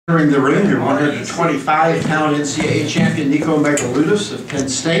Entering the ring, your 125-pound NCAA champion Nico Megaludis of Penn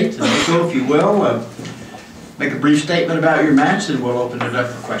State. Nico, if you will, make a brief statement about your match, and we'll open it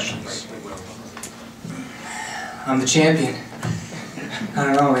up for questions. I'm the champion. I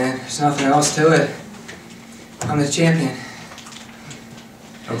don't know, man. There's nothing else to it. I'm the champion.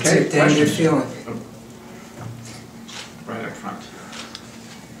 Okay, it's a damn good feeling. Right up front.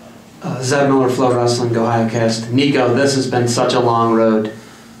 Zeb Miller, Flow Wrestling, Go Highcast. Nico, this has been such a long road.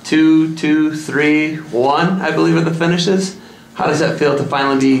 2, 2, 3, 1, I believe are the finishes. How does that feel to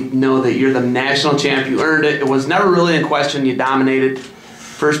finally know that you're the national champ? You earned it. It was never really in question. You dominated.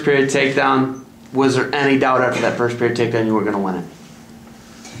 First period takedown. Was there any doubt after that first period takedown you were going to win it?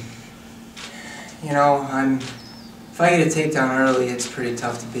 You know, if I get a takedown early, it's pretty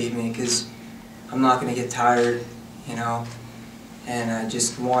tough to beat me because I'm not going to get tired, you know, and I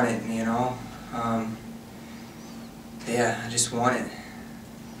just want it, you know. Yeah, I just want it.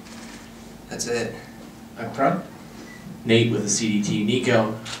 That's it. Up front. Nate with the CDT.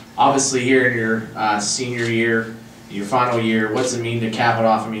 Nico, obviously here in your senior year, your final year, what's it mean to cap it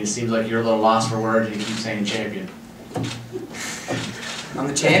off? I mean, it seems like you're a little lost for words and you keep saying champion. I'm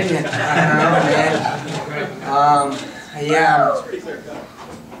the champion. I don't know, man. Yeah,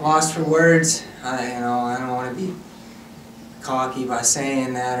 I'm lost for words. You know, I don't want to be cocky by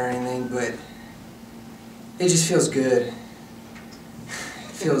saying that or anything, but it just feels good.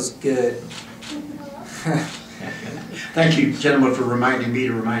 It feels good. Thank you, gentlemen, for reminding me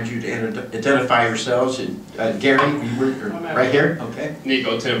to remind you to identify yourselves. And Gary, you were right here. Okay.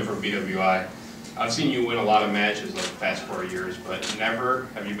 Nico, Tim from BWI. I've seen you win a lot of matches like the past 4 years, but never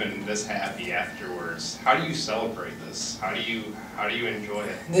have you been this happy afterwards. How do you celebrate this? How do you enjoy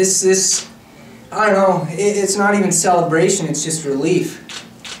it? This I don't know. It's not even celebration. It's just relief.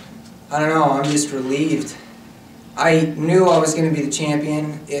 I don't know. I'm just relieved. I knew I was going to be the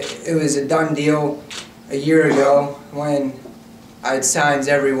champion. It was a done deal a year ago when I had signs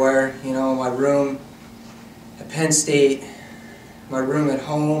everywhere. You know, my room at Penn State, my room at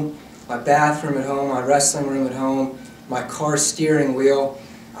home, my bathroom at home, my wrestling room at home, my car steering wheel.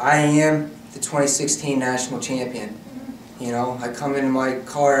 I am the 2016 national champion. You know, I come into my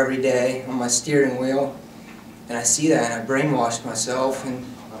car every day on my steering wheel and I see that and I brainwashed myself and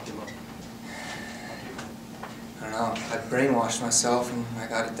I don't know, I brainwashed myself and I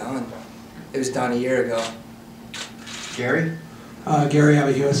got it done. It was done a year ago. Gary? Gary out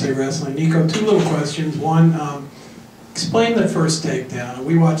of USA Wrestling. Nico, 2 little questions. One, explain the first takedown.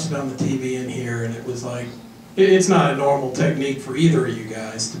 We watched it on the TV in here, and it was like, it's not a normal technique for either of you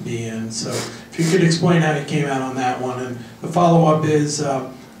guys to be in. So if you could explain how you came out on that one. And the follow-up is,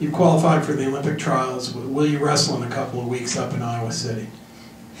 you qualified for the Olympic trials. Will you wrestle in a couple of weeks up in Iowa City?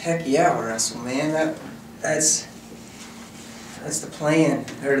 Heck yeah, I'll wrestle, man. That's the plan,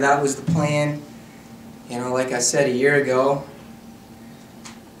 or that was the plan. You know, like I said a year ago,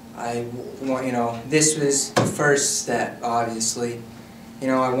 you know, this was the first step, obviously. You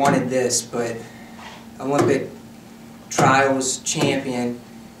know, I wanted this, but Olympic trials champion,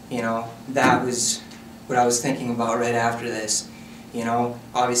 you know, that was what I was thinking about right after this. You know,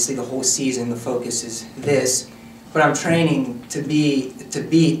 obviously the whole season, the focus is this, but I'm training to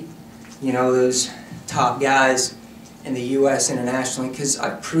beat, you know, those top guys in the U.S. internationally, because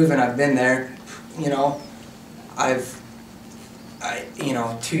I've proven I've been there. You know, you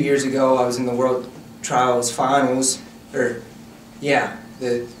know, 2 years ago I was in the World Trials Finals, or yeah,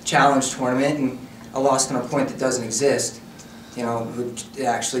 the Challenge Tournament, and I lost on a point that doesn't exist. You know, it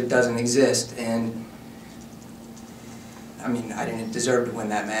actually doesn't exist, and I mean, I didn't deserve to win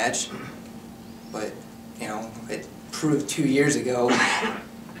that match, but you know, it proved 2 years ago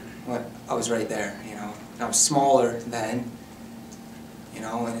what I was right there. You know, and I was smaller then. You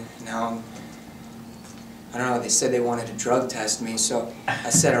know, and now I don't know, they said they wanted to drug test me, so I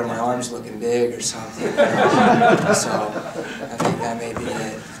said, are my arms looking big or something? So I think that may be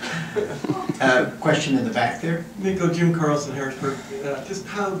it. Question in the back there. Nico, Jim Carlson, Harrisburg. Just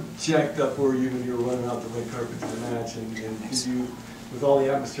how jacked up were you when you were running out the red carpet to the match? And did you, with all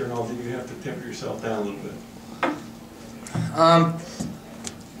the atmosphere and all, did you have to temper yourself down a little bit?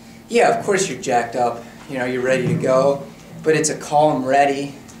 Yeah, of course you're jacked up. You know, you're ready to go, but it's a calm,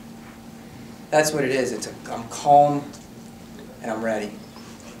 ready. That's what it is. I'm calm and I'm ready.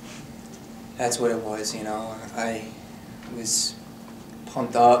 That's what it was, you know. I was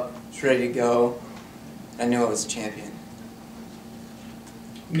pumped up, was ready to go. I knew I was a champion.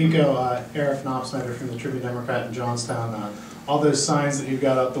 Nico, Eric Knopsnyder from the Tribune Democrat in Johnstown. All those signs that you've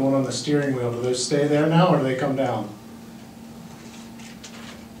got up, the one on the steering wheel, do those stay there now or do they come down?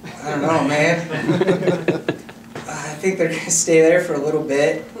 I don't know, man. think they're going to stay there for a little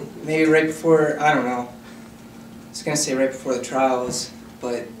bit. Maybe right before, I don't know. I was going to say right before the trials,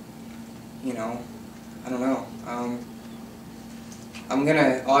 but, you know, I don't know. I'm going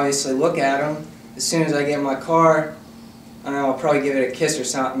to obviously look at them. As soon as I get in my car, I don't know, I'll probably give it a kiss or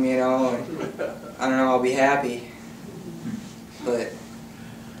something, you know, and I don't know, I'll be happy. But,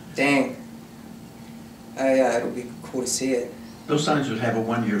 dang. Yeah, it'll be cool to see it. Those signs would have a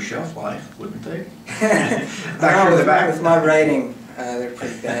 1-year shelf life, wouldn't they? Back here in the back. With my writing, they're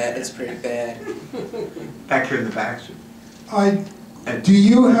pretty bad. It's pretty bad. Back here in the back. Do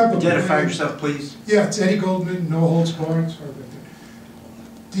you have a Identify plan? yourself, please. Yeah, it's Eddie Goldman, No Holds Barred.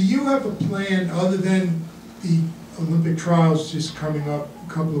 Do you have a plan other than the Olympic trials just coming up in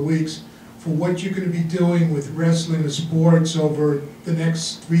a couple of weeks for what you're going to be doing with wrestling and sports over the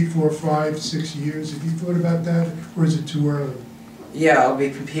next 3, 4, 5, 6 years? Have you thought about that, or is it too early? Yeah, I'll be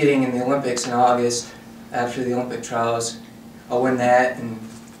competing in the Olympics in August after the Olympic trials. I'll win that, and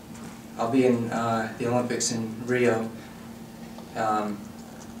I'll be in the Olympics in Rio. It'll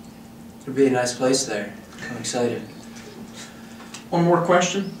be a nice place there. I'm excited. One more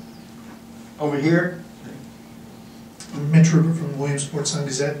question. Over here. Mitch Rupert from the Williams Sports Sun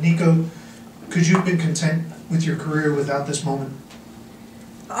Gazette. Nico, could you have been content with your career without this moment?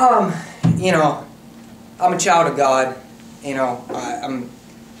 You know, I'm a child of God. You know, I'm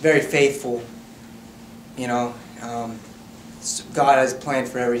very faithful. You know, God has a plan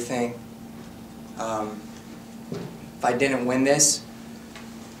for everything. If I didn't win this,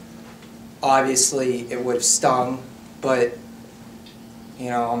 obviously it would have stung, but you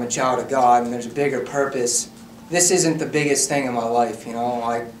know, I'm a child of God and there's a bigger purpose. This isn't the biggest thing in my life, you know.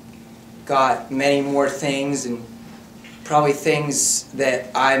 I got many more things, and probably things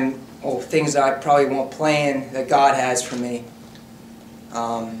that I probably won't plan that God has for me.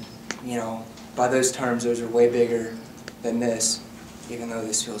 You know, by those terms, those are way bigger than this, even though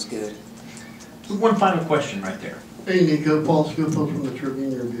this feels good. One final question right there. Hey Nico, Paul Scofield from the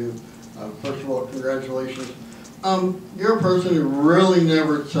Tribune Review. First of all, congratulations. You're a person who really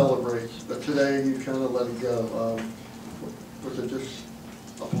never celebrates, but today you kind of let it go. Was it just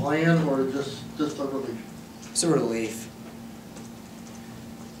a plan or just a relief? It's a relief.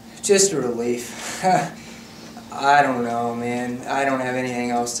 Just a relief. I don't know, man. I don't have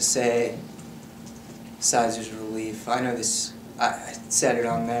anything else to say besides just relief. I know this, I said it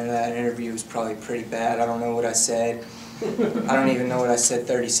on there, that interview was probably pretty bad. I don't know what I said. I don't even know what I said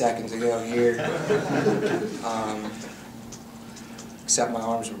 30 seconds ago here. Except my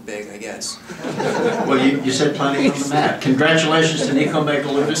arms were big, I guess. Well, you said plenty on the mat. Congratulations to Nico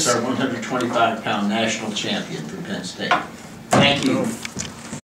Megaludis, our 125-pound national champion from Penn State. Thank you.